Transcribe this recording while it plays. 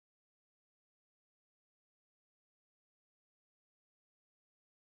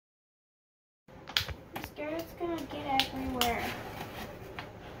it everywhere.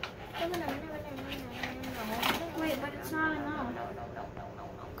 Wait, but it's not enough.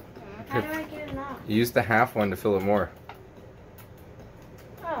 How do I get enough? Use the half one to fill it more.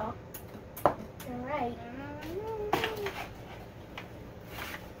 Oh. You're right.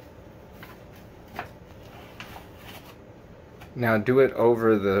 Now do it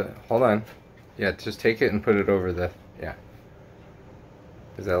over the, hold on. Yeah, just take it and put it over the, yeah.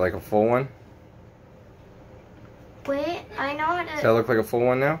 Is that like a full one? Wait, I know how Does that to... look like a full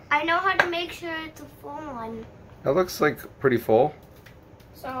one now? I know how to make sure it's a full one. That looks like pretty full.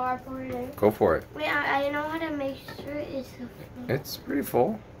 So I put it in. Go for it. Wait, I know how to make sure it's a full. It's pretty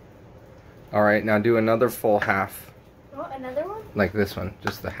full. Alright, now do another full half. Oh, another one? Like this one,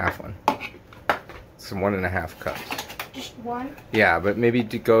 just the half one. It's 1.5 cups. Just one? Yeah, but maybe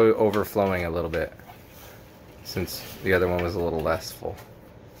to go overflowing a little bit. Since the other one was a little less full.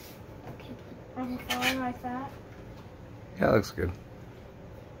 Okay, overflowing like that? Yeah, that looks good.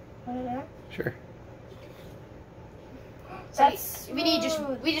 Put it there? Sure. So we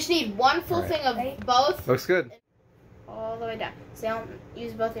just need one full thing of both. Looks good. All the way down. So don't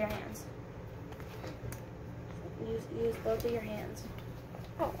use both of your hands. Use both of your hands.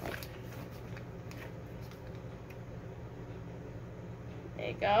 Oh. There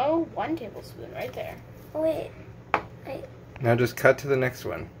you go. 1 tablespoon right there. Wait. Now just cut to the next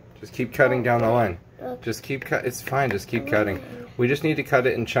one. Just keep cutting down the line. Just keep cut. It's fine. Just keep cutting. We just need to cut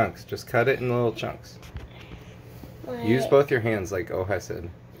it in chunks. Just cut it in little chunks. Use both your hands like Ojai said.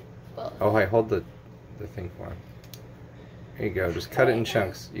 Ojai, hold the thing for him. There you go. Just cut it in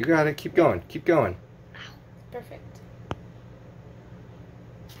chunks. You got it. Keep going. Keep going. Perfect.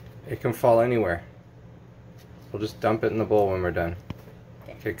 It can fall anywhere. We'll just dump it in the bowl when we're done.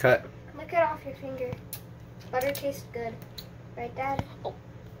 Okay, cut. Lick it off your finger. Butter tastes good. Right, Dad? Oh.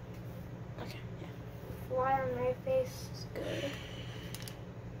 Okay. Yeah. Fly on my face is good.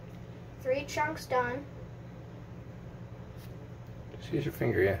 3 chunks done. Just use your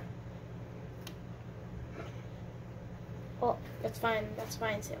finger, yeah. Oh, that's fine. That's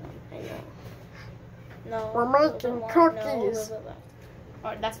fine, Sam. I know. No. We're making No, cookies. a little bit left.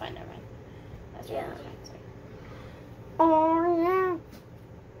 Oh, that's fine. Never mind. That's Yeah. fine. That's fine. Oh, yeah.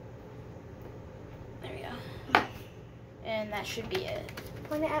 There we go. And that should be it.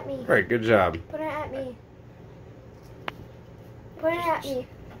 Point it at me. Alright, good job. Put it at me. Put it at me.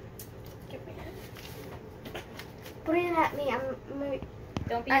 Give me it. Put it at me.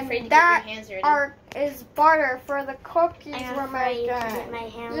 Don't be And afraid to get that your hands dirty. is butter for the cookies I'm we're afraid making. to get my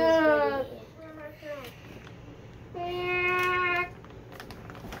hands Yeah.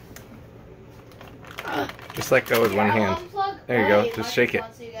 Just let go with one hand. There you go. Just shake it.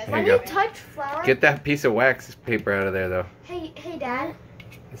 There When you you go. touch flour. Get that piece of wax paper out of there, though. Hey, Dad.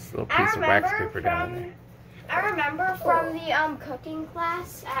 This little piece of wax paper down there. I remember from the cooking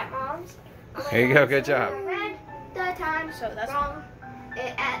class at Mom's. There you go. Good job. I read the time So that's wrong.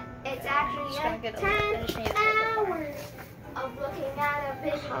 It's actually Just gonna get a 10 finishing it. hours of looking at a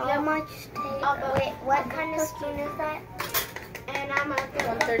video. How much tape? Wait, what kind of spoon is that? And I'm gonna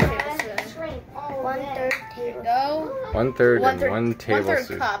 1/3 tablespoon. 1/3 Here we go. 1/3 and 1 1/3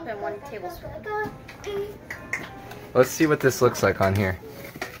 tablespoon. cup and 1 tablespoon. Let's see what this looks like on here.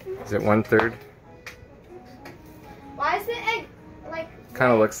 Is it 1/3? Why is the egg like?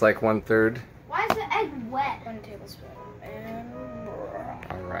 Kind of looks like 1/3. Why is the egg wet? 1 tablespoon. And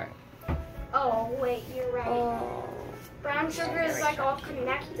Alright. Oh wait, you're right. Oh. Brown sugar is like all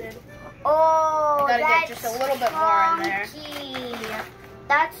connected. I gotta get just a little bit more in there.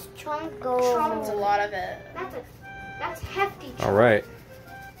 That's chunko. That's a lot of it. That's hefty chunk. Alright.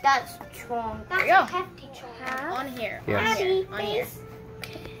 That's chunk. That's There you go. a hefty chunk. On here. Yes. On here. On here.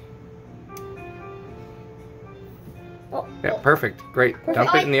 Yeah, perfect. Great.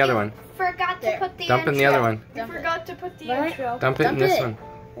 Dump it in the other one. Forgot to put the Dump in the other one. You forgot to put the intro. Dump it in this one.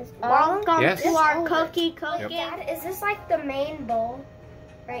 Welcome Yes. to our cookie cooking. Yep. Dad, is this like the main bowl?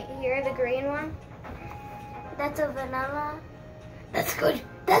 Right here, the green one? That's a vanilla. That's good.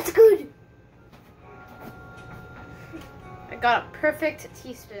 That's good. I got a perfect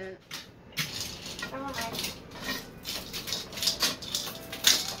teaspoon. Oh my.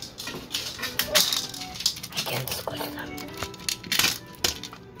 I can't squish them.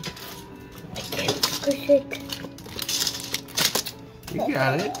 I can't squish it. You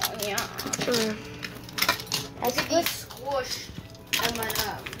got it. Yeah. That's It's good. squished. And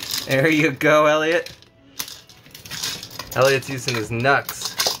then, There you go, Elliot. Elliot's using his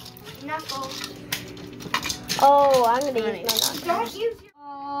nuts. Knuckles. Oh, I'm gonna use my knuckles. Don't use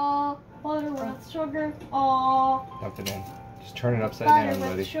your. Butter with sugar. Dump it in. Just turn it upside down,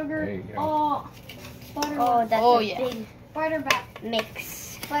 buddy. Sugar. There you go. Oh. Butter. Oh, that's a big butter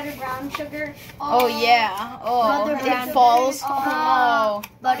mix. Butter brown sugar. Oh yeah. Oh, Butter brown it falls. sugar. Oh.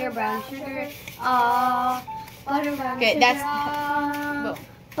 Butter brown sugar. Butter brown Okay, sugar. that's.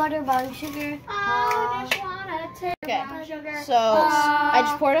 Butter brown sugar. I just wanna take Okay. brown sugar. So I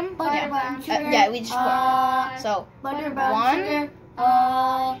just poured them. Butter Yeah. brown sugar. Yeah, we just poured them. So Butter brown one. sugar.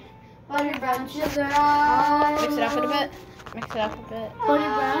 Butter brown sugar. Mix it up a bit. Mix it up a bit. Butter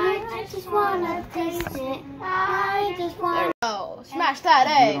brown. I just wanna taste it. I just wanna. Oh, smash that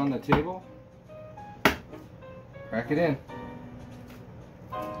Do it egg. on the table. Crack it in.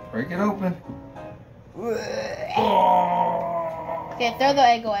 Break it open. Okay, throw the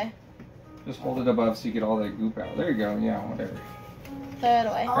egg away. Just hold it above so you get all that goop out. There you go. Yeah, whatever. Throw it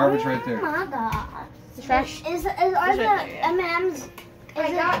away. Garbage right there. Oh my God. The trash. Are the right there, yeah. M&M's?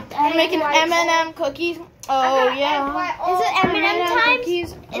 We're making M&M cookies. Oh yeah. Is it M&M time?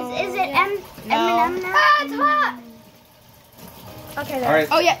 Cookies. Is it M&M now? It's hot. Okay, All right.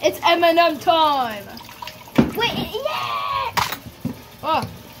 Oh yeah, it's M&M time. Wait, yeah! Oh,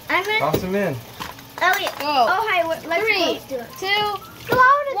 M&M. Toss them in. Oh, wait. go. Oh, hi. Let's 3, do it. 2,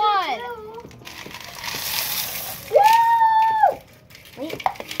 One. 1. Woo! Wait.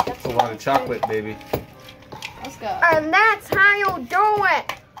 That's a lot of chocolate, baby. Let's go. And that's how you do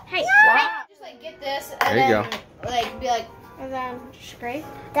it. Hey, Just like get this There and you then like be like and then scrape.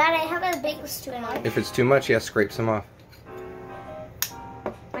 Dad, I have a big spoon. If it's too much, yeah, scrape some off.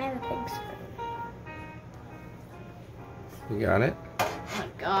 I have a big spoon. You got it? Oh my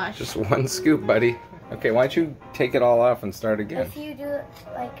gosh. Just one scoop, buddy. Okay, why don't you take it all off and start again? If you do it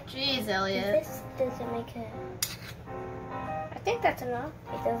like Jeez, Elliot. this, does it make it? I think that's enough.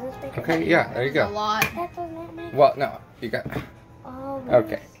 It doesn't make it. Okay, yeah, there you That's a go. lot. That doesn't make Well, no, you got. Oh.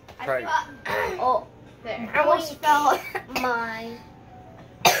 Okay. Try it. Oh, There. I almost fell my.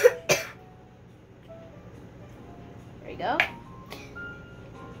 There you go.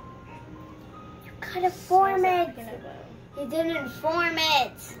 Gotta form it. You didn't form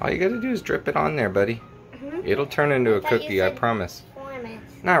it. All you gotta do is drip it on there, buddy. Mhm. It'll turn into a thought you cookie, I said- promise. Form it.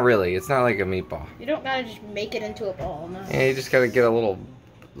 Not really. It's not like a meatball. You don't gotta just make it into a ball, no. Yeah, you just gotta get a little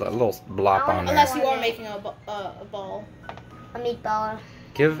blop on there. Unless you are making a ball. A meatball.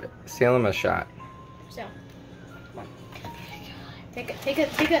 Give Salem a shot. So, come on. Take a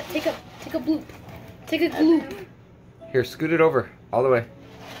bloop. Take a gloop. Here, scoot it over all the way.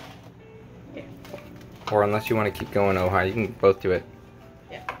 Here. Or unless you want to keep going, oh hi, you can both do it.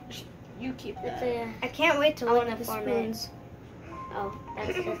 Yeah. You keep It's that. I can't wait to lick the spoons. Oh,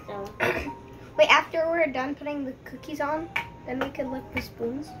 that's just a... Wait, after we're done putting the cookies on, then we can lick the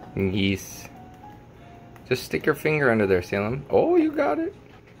spoons? Yes. Just stick your finger under there, Salem. Oh, you got it.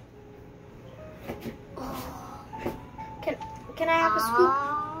 Can I have a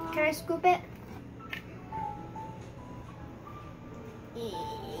scoop? Can I scoop it?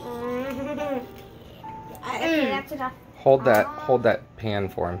 Okay, that's enough. Hold that pan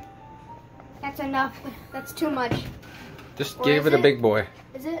for him. That's enough. That's too much. Just Or give is it a it? big boy.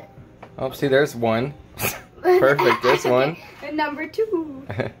 Is it? Oh, see, there's one. Perfect, there's one. And number 2.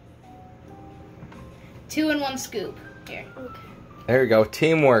 2 in 1 scoop. Here. There you go.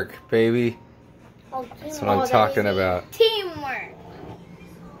 Teamwork, baby. Oh, That's what I'm talking about. Teamwork.